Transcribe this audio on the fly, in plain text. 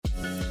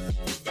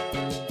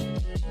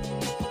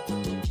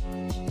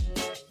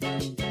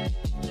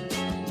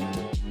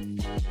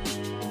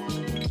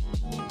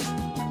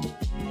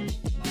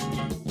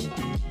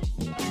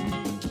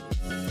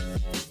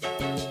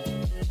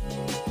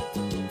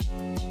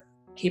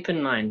Keep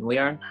in mind, we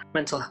aren't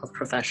mental health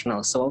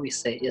professionals, so what we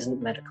say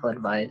isn't medical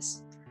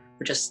advice.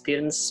 We're just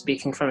students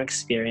speaking from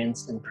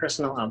experience and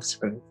personal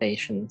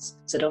observations,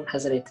 so don't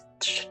hesitate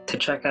to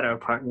check out our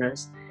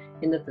partners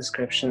in the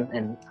description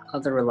and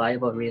other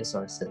reliable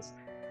resources.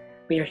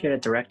 We are here to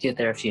direct you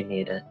there if you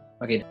need it.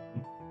 Okay.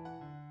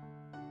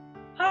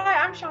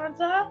 Hi, I'm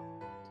Shanta.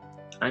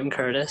 I'm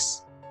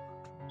Curtis.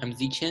 I'm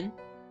Zichin.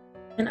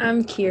 And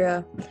I'm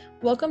Kira.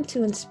 Welcome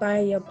to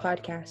Inspire Ya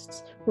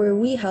Podcasts, where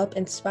we help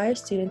inspire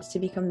students to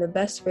become the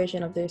best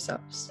version of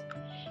themselves.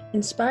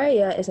 Inspire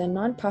Ya is a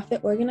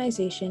nonprofit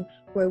organization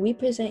where we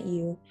present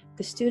you,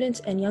 the students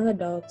and young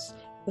adults,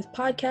 with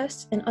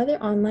podcasts and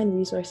other online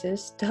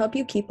resources to help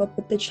you keep up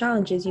with the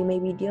challenges you may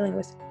be dealing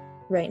with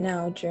right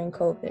now during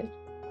COVID.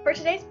 For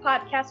today's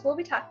podcast, we'll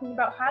be talking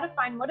about how to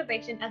find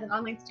motivation as an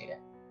online student.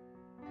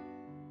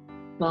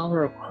 While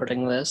we're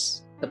recording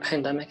this, the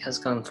pandemic has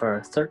gone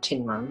for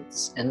 13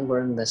 months, and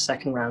we're in the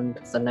second round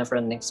of the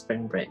never-ending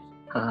spring break.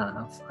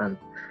 Haha, fun.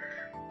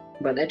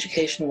 But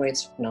education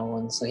waits for no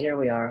one, so here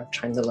we are,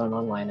 trying to learn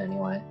online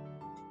anyway.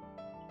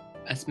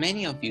 As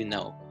many of you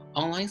know,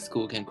 online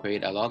school can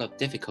create a lot of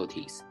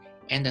difficulties,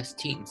 and as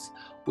teens,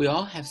 we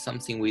all have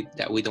something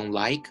that we don't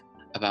like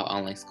about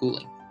online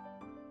schooling.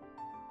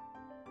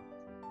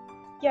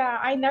 Yeah,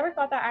 I never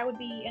thought that I would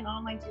be an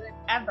online student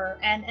ever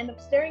and end up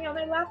staring at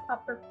my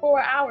laptop for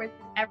 4 hours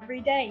every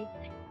day.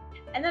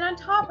 And then on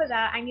top of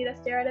that, I need to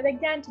stare at it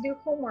again to do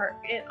homework.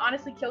 It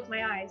honestly kills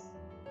my eyes.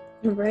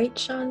 Right,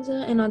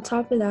 Shanza? And on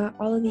top of that,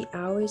 all of the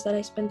hours that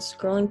I spend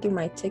scrolling through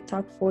my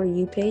TikTok For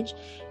You page,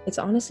 it's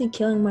honestly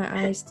killing my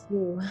eyes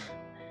too.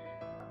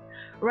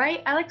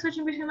 Right? I like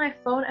switching between my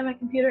phone and my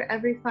computer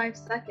every 5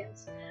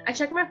 seconds. I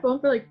check my phone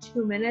for like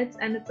 2 minutes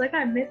and it's like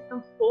I missed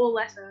the whole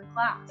lesson in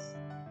class.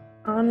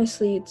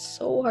 Honestly, it's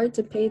so hard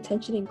to pay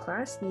attention in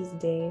class these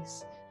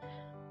days.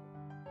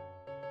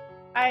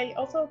 I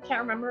also can't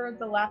remember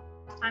the last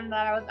time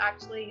that I was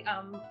actually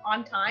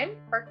on time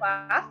for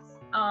class.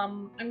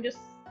 I'm just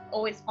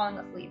always falling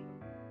asleep.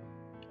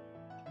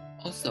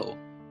 Also,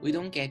 we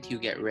don't get to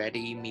get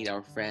ready, meet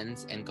our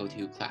friends, and go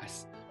to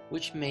class,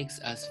 which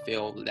makes us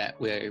feel that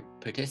we're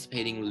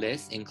participating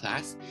less in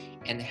class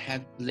and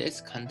have less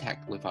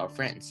contact with our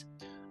friends.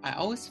 I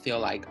always feel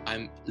like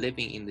I'm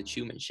living in the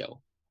Truman Show.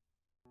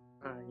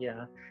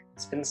 Yeah,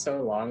 it's been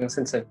so long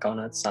since I've gone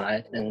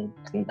outside and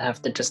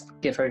have to just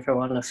give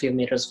everyone a few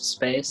meters of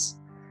space.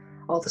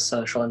 All the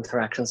social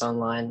interactions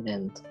online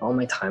and all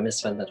my time is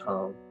spent at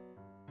home.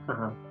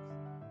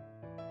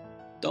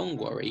 Don't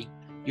worry,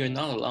 you're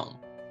not alone.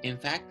 In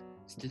fact,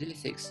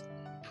 statistics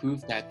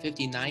prove that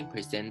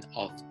 59%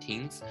 of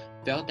teens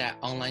felt that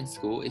online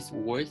school is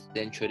worse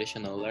than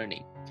traditional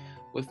learning,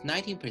 with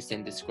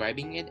 19%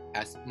 describing it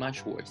as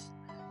much worse.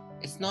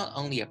 It's not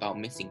only about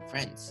missing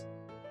friends.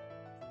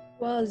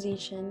 Well,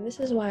 Zichin, this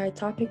is why our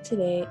topic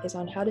today is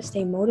on how to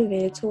stay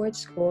motivated towards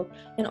school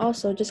and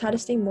also just how to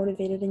stay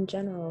motivated in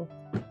general.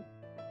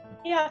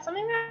 Yeah,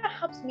 something that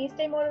helps me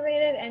stay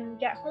motivated and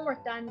get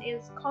homework done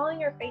is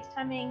calling or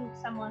FaceTiming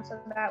someone so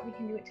that we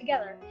can do it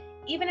together,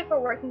 even if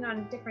we're working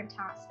on different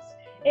tasks.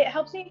 It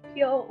helps me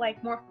feel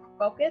like more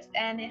focused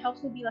and it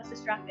helps me be less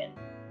distracted.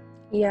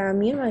 Yeah,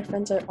 me and my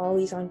friends are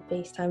always on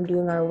FaceTime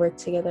doing our work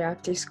together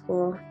after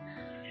school.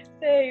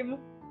 Same.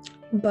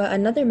 But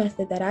another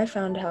method that I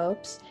found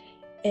helps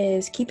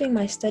is keeping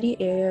my study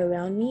area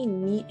around me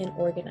neat and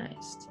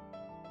organized.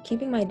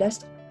 Keeping my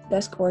desk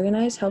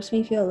organized helps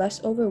me feel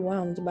less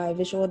overwhelmed by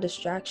visual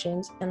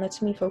distractions and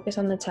lets me focus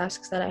on the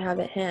tasks that I have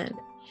at hand.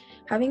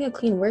 Having a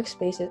clean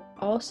workspace is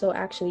also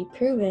actually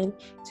proven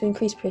to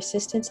increase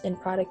persistence and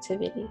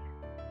productivity.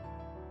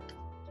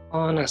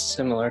 On a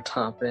similar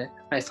topic,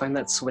 I find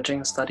that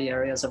switching study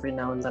areas every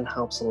now and then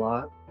helps a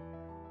lot.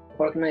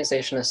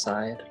 Organization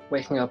aside,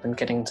 waking up and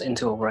getting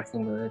into a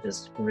working mood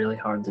is really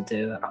hard to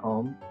do at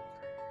home.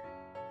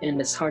 And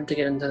it's hard to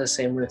get into the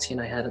same routine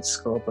I had at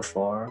school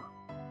before,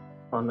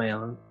 on my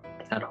own,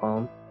 at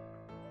home.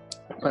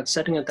 But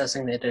setting a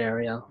designated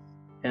area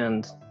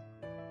and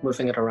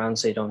moving it around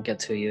so you don't get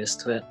too used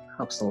to it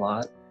helps a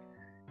lot,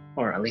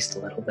 or at least a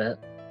little bit.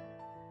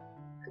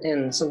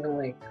 And something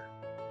like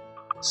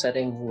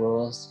setting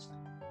rules,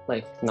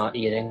 like not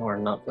eating or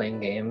not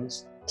playing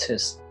games, to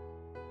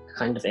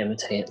kind of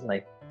imitate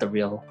like the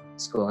real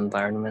school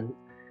environment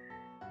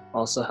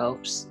also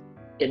helps.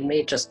 It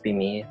may just be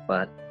me,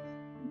 but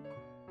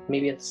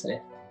maybe it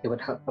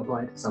would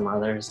apply to some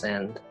others,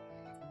 and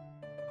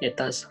it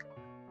does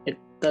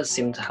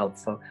seem to help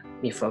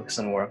me focus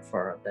on work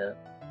for a bit.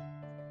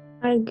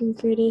 I agree,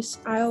 Curtis.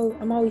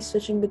 I'm always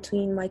switching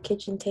between my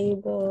kitchen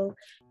table,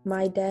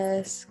 my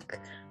desk,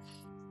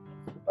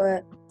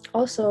 but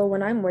also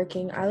when I'm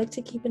working, I like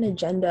to keep an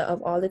agenda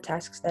of all the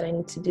tasks that I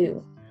need to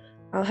do.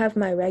 I'll have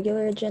my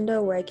regular agenda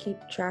where I keep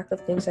track of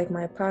things like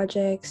my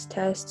projects,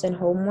 tests, and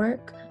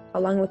homework,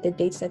 along with the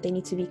dates that they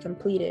need to be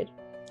completed.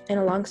 And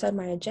alongside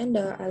my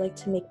agenda, I like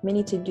to make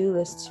mini to-do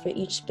lists for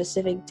each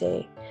specific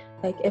day.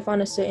 Like if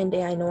on a certain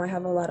day I know I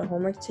have a lot of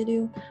homework to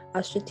do,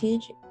 I'll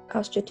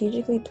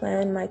strategically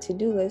plan my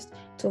to-do list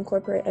to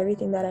incorporate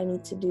everything that I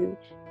need to do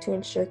to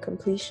ensure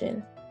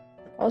completion.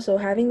 Also,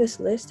 having this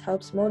list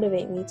helps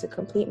motivate me to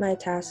complete my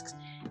tasks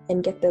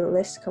and get the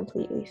list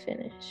completely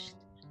finished.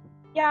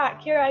 Yeah,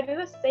 Kira, I do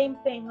the same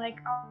thing. Like,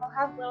 I'll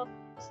have little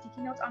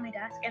sticky notes on my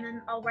desk, and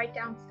then I'll write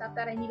down stuff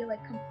that I need to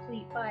like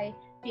complete by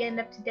the end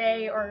of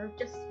today, or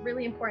just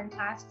really important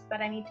tasks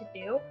that I need to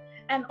do.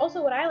 And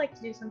also, what I like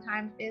to do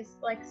sometimes is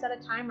like set a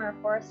timer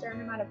for a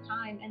certain amount of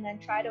time, and then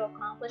try to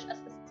accomplish a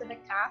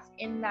specific task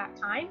in that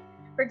time.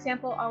 For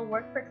example, I'll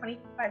work for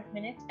 25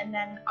 minutes, and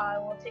then I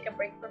will take a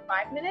break for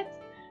 5 minutes.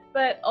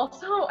 But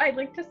also, I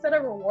like to set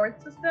a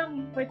reward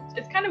system, which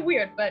is kind of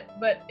weird, but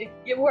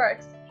it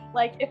works.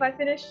 Like, if I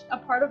finish a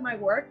part of my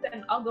work,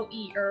 then I'll go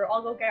eat or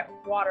I'll go get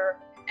water,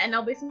 and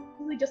I'll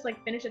basically just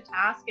like finish a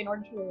task in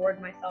order to reward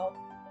myself.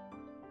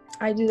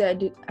 I do that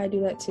too. I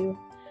do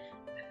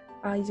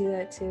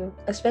that too.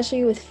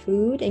 Especially with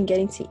food and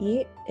getting to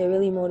eat, it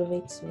really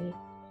motivates me.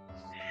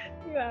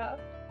 Yeah.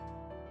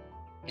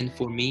 And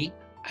for me,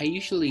 I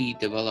usually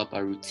develop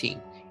a routine.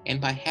 And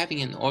by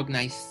having an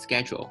organized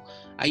schedule,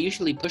 I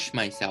usually push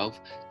myself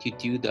to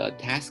do the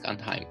task on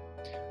time.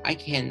 I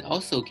can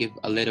also give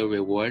a little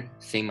reward,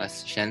 same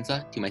as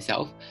Shanza, to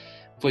myself.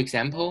 For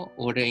example,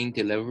 ordering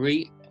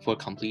delivery for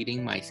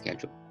completing my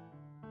schedule.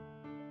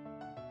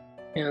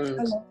 I And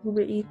love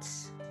Uber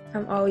Eats.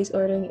 I'm always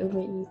ordering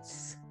Uber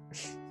Eats.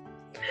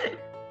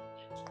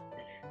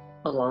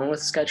 along with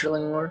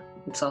scheduling work,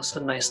 it's also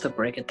nice to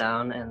break it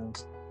down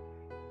and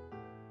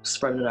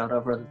spread it out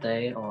over the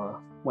day or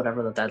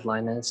whatever the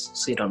deadline is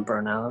so you don't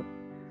burn out.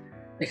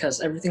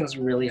 Because everything's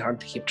really hard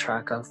to keep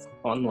track of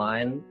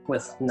online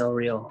with no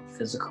real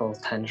physical,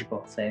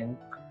 tangible thing.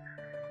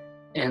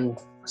 And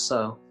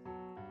so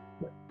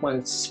when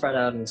it's spread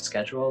out and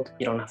scheduled,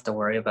 you don't have to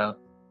worry about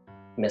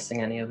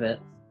missing any of it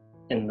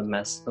in the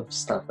mess of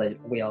stuff that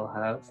we all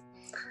have.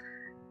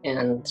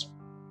 And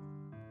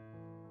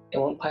it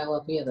won't pile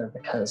up either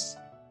because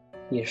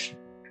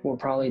we're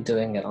probably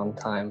doing it on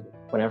time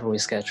whenever we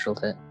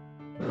scheduled it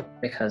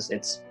because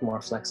it's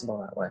more flexible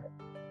that way.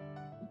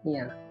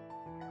 Yeah.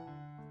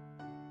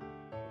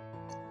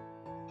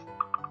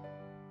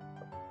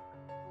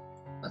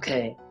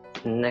 Okay,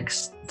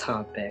 next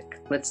topic.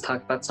 Let's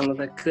talk about some of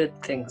the good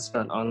things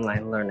about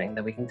online learning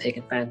that we can take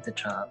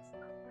advantage of.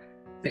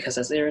 Because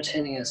as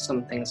irritating as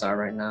some things are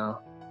right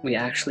now, we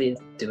actually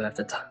do have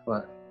to talk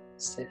about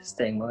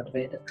staying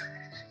motivated.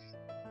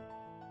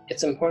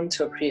 It's important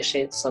to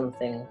appreciate some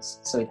things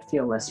so we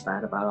feel less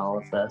bad about all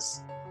of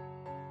this.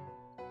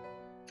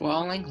 For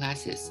online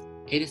classes,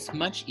 it is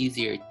much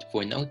easier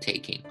for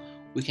note-taking.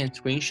 We can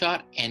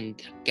screenshot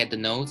and get the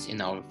notes in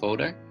our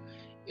folder.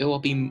 It will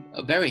be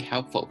very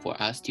helpful for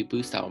us to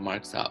boost our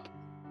marks up.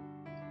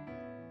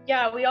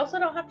 Yeah, we also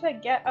don't have to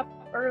get up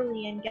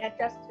early and get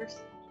dressed for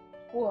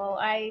school.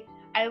 I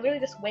really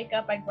just wake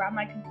up, I grab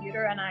my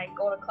computer, and I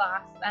go to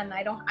class, and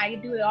I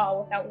do it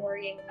all without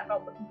worrying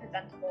about looking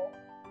presentable.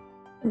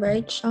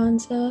 Right,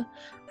 Shanza?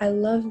 I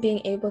love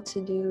being able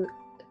to do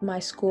my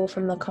school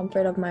from the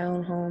comfort of my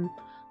own home.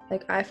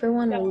 Like, I, for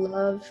one,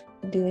 love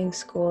doing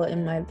school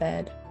in my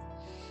bed.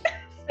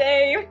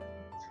 Same.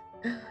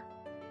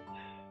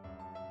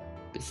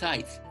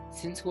 Besides,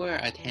 since we're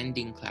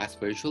attending class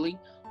virtually,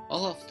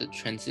 all of the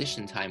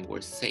transition time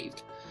was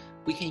saved.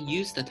 We can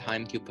use the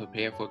time to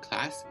prepare for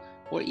class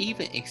or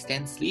even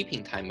extend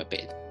sleeping time a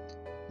bit.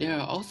 There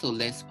are also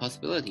less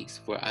possibilities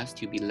for us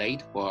to be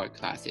late for our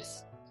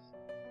classes.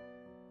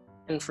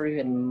 And for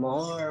even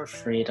more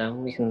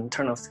freedom, we can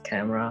turn off the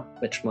camera,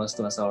 which most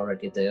of us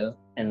already do,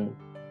 and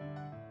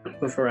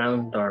move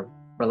around or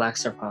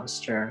relax our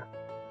posture.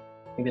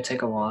 Maybe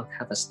take a walk,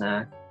 have a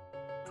snack,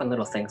 fun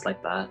little things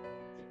like that.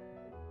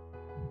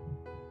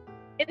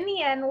 In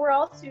the end, we're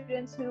all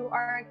students who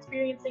are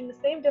experiencing the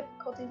same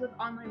difficulties with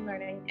online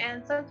learning,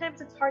 and sometimes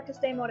it's hard to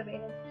stay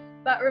motivated.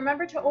 But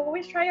remember to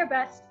always try your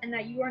best and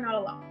that you are not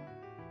alone.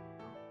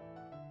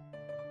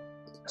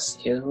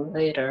 See you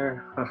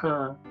later.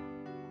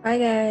 Bye,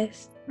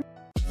 guys.